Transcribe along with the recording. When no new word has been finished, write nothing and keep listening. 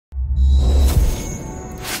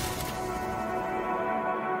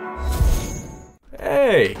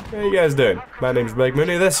Hey, how you guys doing? My name's Big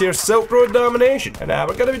Mooney, this here's Silk Road Domination, and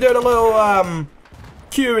we're gonna be doing a little,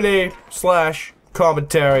 Q&A slash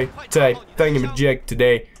commentary type thingamajig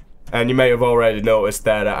today. And you may have already noticed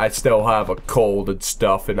that I still have a cold and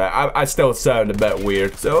stuff, and I still sound a bit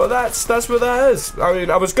weird. So that's what that is. I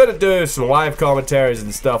mean, I was gonna do some live commentaries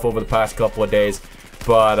and stuff over the past couple of days,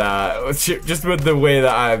 but just with the way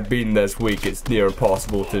that I've been this week, it's near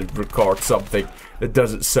impossible to record something that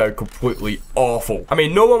doesn't sound completely awful. I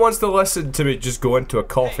mean, no one wants to listen to me just go into a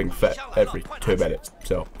coughing fit every 2 minutes,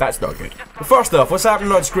 so that's not good. But first off, what's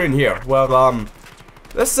happening on screen here? Well,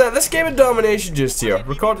 this game of domination just here.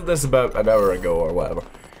 Recorded this about an hour ago or whatever.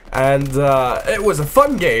 And it was a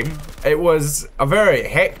fun game. It was a very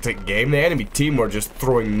hectic game. The enemy team were just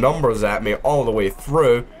throwing numbers at me all the way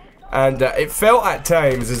through. And it felt at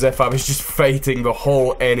times as if I was just fighting the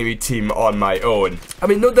whole enemy team on my own. I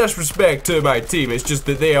mean, no disrespect to my team, it's just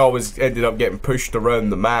that they always ended up getting pushed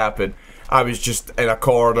around the map, and I was just in a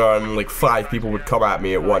corner and like 5 people would come at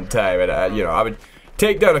me at one time, and you know, I would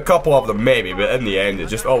take down a couple of them maybe, but in the end it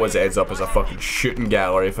just always ends up as a fucking shooting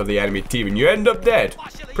gallery for the enemy team, and you end up dead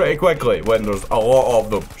pretty quickly when there's a lot of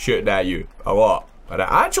them shooting at you. A lot. But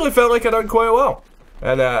I actually felt like I done quite well.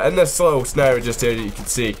 And in this little scenario just here, you can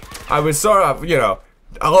see, I was sort of, you know,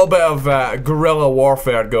 a little bit of guerrilla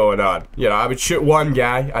warfare going on. You know, I would shoot one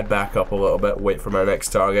guy, I'd back up a little bit, wait for my next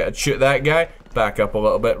target, I'd shoot that guy, back up a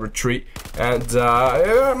little bit, retreat, and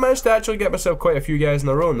I managed to actually get myself quite a few guys in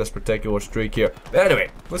a row in this particular streak here. Anyway,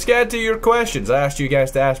 let's get into your questions. I asked you guys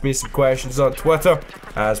to ask me some questions on Twitter,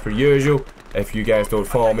 as per usual. If you guys don't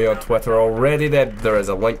follow me on Twitter already, then there is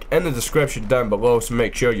a link in the description down below, so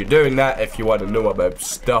make sure you're doing that if you want to know about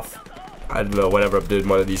stuff. I don't know, whenever I'm doing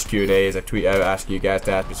one of these Q&As, I tweet out asking you guys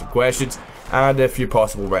to ask me some questions, and if you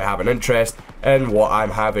possibly might have an interest in what I'm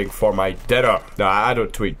having for my dinner. No, I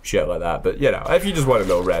don't tweet shit like that, but you know, if you just want to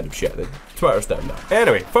know random shit, then Twitter's down there.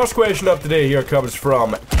 Anyway, first question up today here comes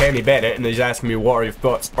from Kenny Bennett, and he's asking me what are your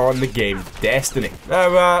thoughts on the game Destiny.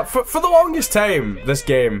 Now, for the longest time, this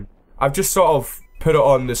game, I've just sort of put it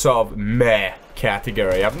on the sort of meh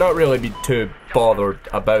category. I've not really been too bothered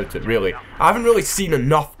about it, really. I haven't really seen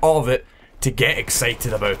enough of it to get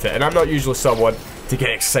excited about it, and I'm not usually someone to get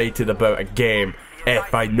excited about a game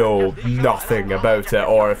if I know nothing about it,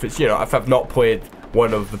 or if it's, you know, if I've not played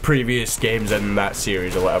one of the previous games in that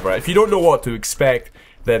series or whatever. If you don't know what to expect,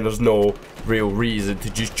 then there's no real reason to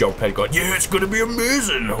just jump in and go, yeah, it's gonna be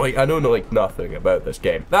amazing. Like, I know like nothing about this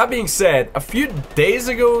game. That being said, a few days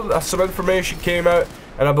ago, some information came out,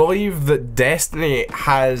 and I believe that Destiny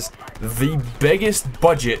has the biggest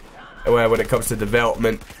budget when it comes to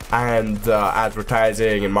development and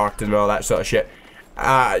advertising and marketing and all that sort of shit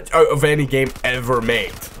out of any game ever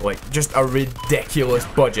made. Like, just a ridiculous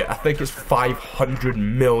budget. I think it's $500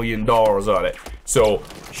 million on it. So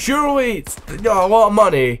surely, you know, a lot of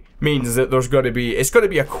money means that there's going to be, it's going to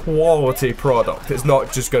be a quality product. It's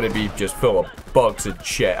not just going to be just full of bugs and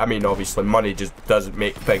shit. I mean, obviously money just doesn't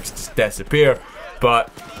make things just disappear,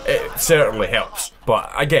 but it certainly helps.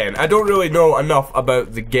 But again, I don't really know enough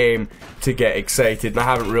about the game to get excited, and I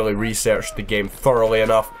haven't really researched the game thoroughly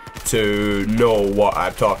enough to know what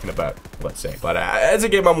I'm talking about, let's say. But it's a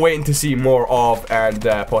game I'm waiting to see more of, and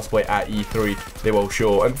possibly at E3 they will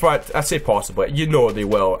show. In fact, I say possibly, you know they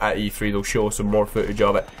will. At E3 they'll show some more footage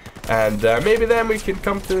of it, and maybe then we can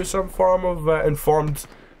come to some form of informed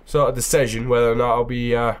sort of decision whether or not I'll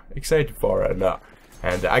be excited for it or not.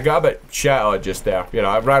 And I got a bit shattered just there. You know,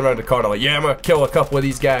 I ran around the corner like, yeah, I'm gonna kill a couple of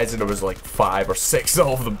these guys, and there was like 5 or 6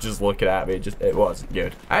 of them just looking at me. It wasn't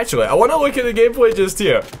good. Actually, I want to look at the gameplay just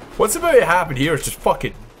here. What's about to happen here is just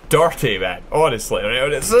fucking dirty, man. Honestly,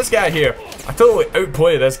 it's this guy here. I totally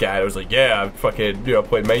outplayed this guy. I was like, yeah, I'm fucking, you know,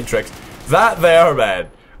 playing mind tricks. That there, man.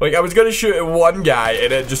 Like, I was gonna shoot at one guy,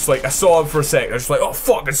 and it just like, I saw him for a second. I was just like, oh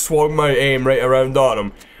fuck, I swung my aim right around on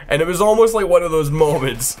him. And it was almost like one of those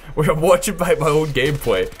moments where I'm watching back my own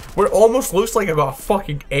gameplay, where it almost looks like I got a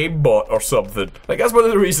fucking aimbot or something. Like, that's one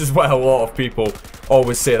of the reasons why a lot of people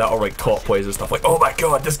always say that on like top plays and stuff. Like, oh my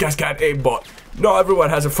god, this guy's got an aimbot. Not everyone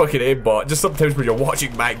has a fucking aimbot. Just sometimes when you're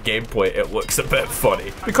watching my gameplay, it looks a bit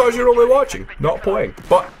funny. Because you're only watching, not playing.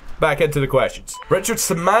 But back into the questions. Richard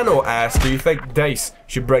Samano asked, do you think DICE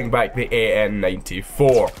should bring back the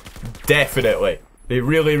AN-94? Definitely. They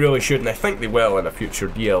really, really should, and I think they will in a future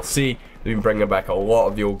DLC. They've been bringing back a lot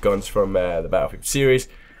of the old guns from the Battlefield series.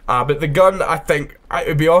 But the gun, I think, it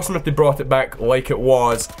would be awesome if they brought it back like it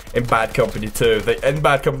was in Bad Company 2. In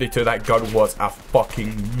Bad Company 2, that gun was a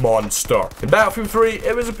fucking monster. In Battlefield 3,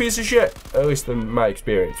 it was a piece of shit. At least in my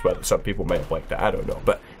experience. Whether some people might have liked it, I don't know.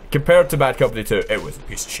 But compared to Bad Company 2, it was a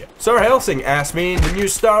piece of shit. Sir Helsing asked me, the new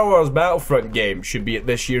Star Wars Battlefront game should be at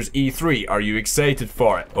this year's E3. Are you excited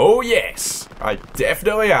for it? Oh yes, I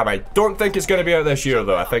definitely am. I don't think it's going to be out this year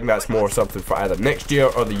though. I think that's more something for either next year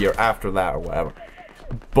or the year after that or whatever.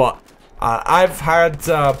 But I've had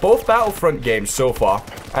both Battlefront games so far,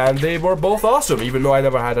 and they were both awesome, even though I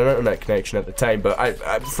never had an internet connection at the time. But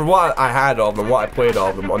for what I had of them, what I played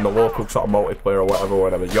of them on the local sort of multiplayer or whatever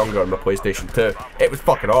when I was younger on the PlayStation 2, it was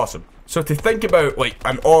fucking awesome. So to think about like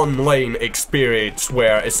an online experience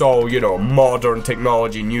where it's all, you know, modern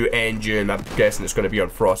technology, new engine, I'm guessing it's going to be on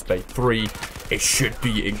Frostbite 3, it should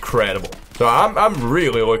be incredible. So I'm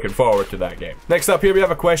really looking forward to that game. Next up here we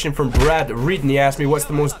have a question from Brad Reed, and he asked me, what's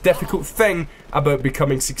the most difficult thing about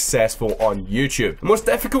becoming successful on YouTube? The most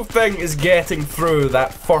difficult thing is getting through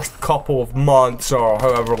that first couple of months or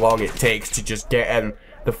however long it takes to just get in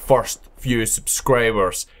the first few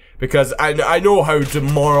subscribers. Because I know how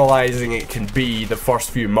demoralizing it can be the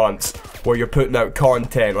first few months where you're putting out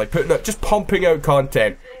content, like just pumping out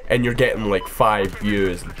content, and you're getting like 5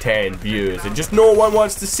 views and 10 views, and just no one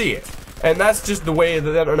wants to see it. And that's just the way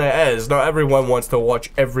the internet is. Not everyone wants to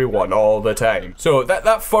watch everyone all the time. So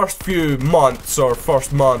that first few months or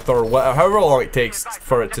first month or whatever, however long it takes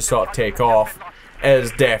for it to sort of take off,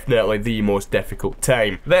 is definitely the most difficult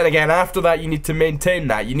time. Then again, after that, you need to maintain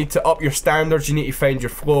that. You need to up your standards, you need to find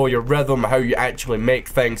your flow, your rhythm, how you actually make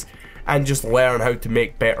things, and just learn how to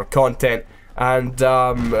make better content. And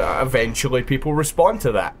eventually people respond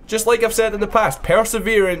to that. Just like I've said in the past,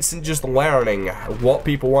 perseverance and just learning what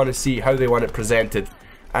people want to see, how they want it presented,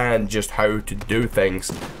 and just how to do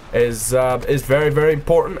things is very, very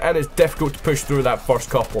important, and it's difficult to push through that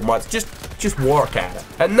first couple of months. Just work at it.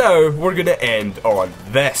 And now we're gonna end on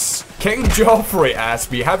this. King Joffrey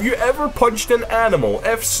asked me, have you ever punched an animal?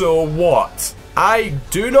 If so, what? I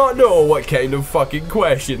do not know what kind of fucking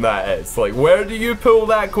question that is. Like, where do you pull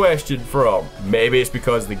that question from? Maybe it's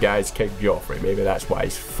because the guy's King Joffrey. Maybe that's why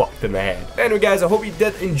he's fucked in the head. Anyway guys, I hope you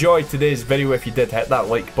did enjoy today's video. If you did, hit that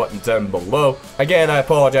like button down below. Again, I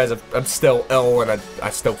apologize, I'm still ill and I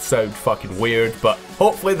still sound fucking weird, but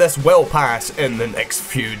hopefully this will pass in the next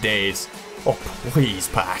few days. Oh, please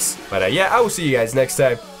pass. But yeah, I will see you guys next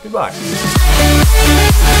time. Goodbye. We'll be right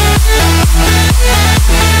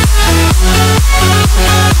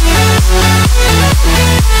back.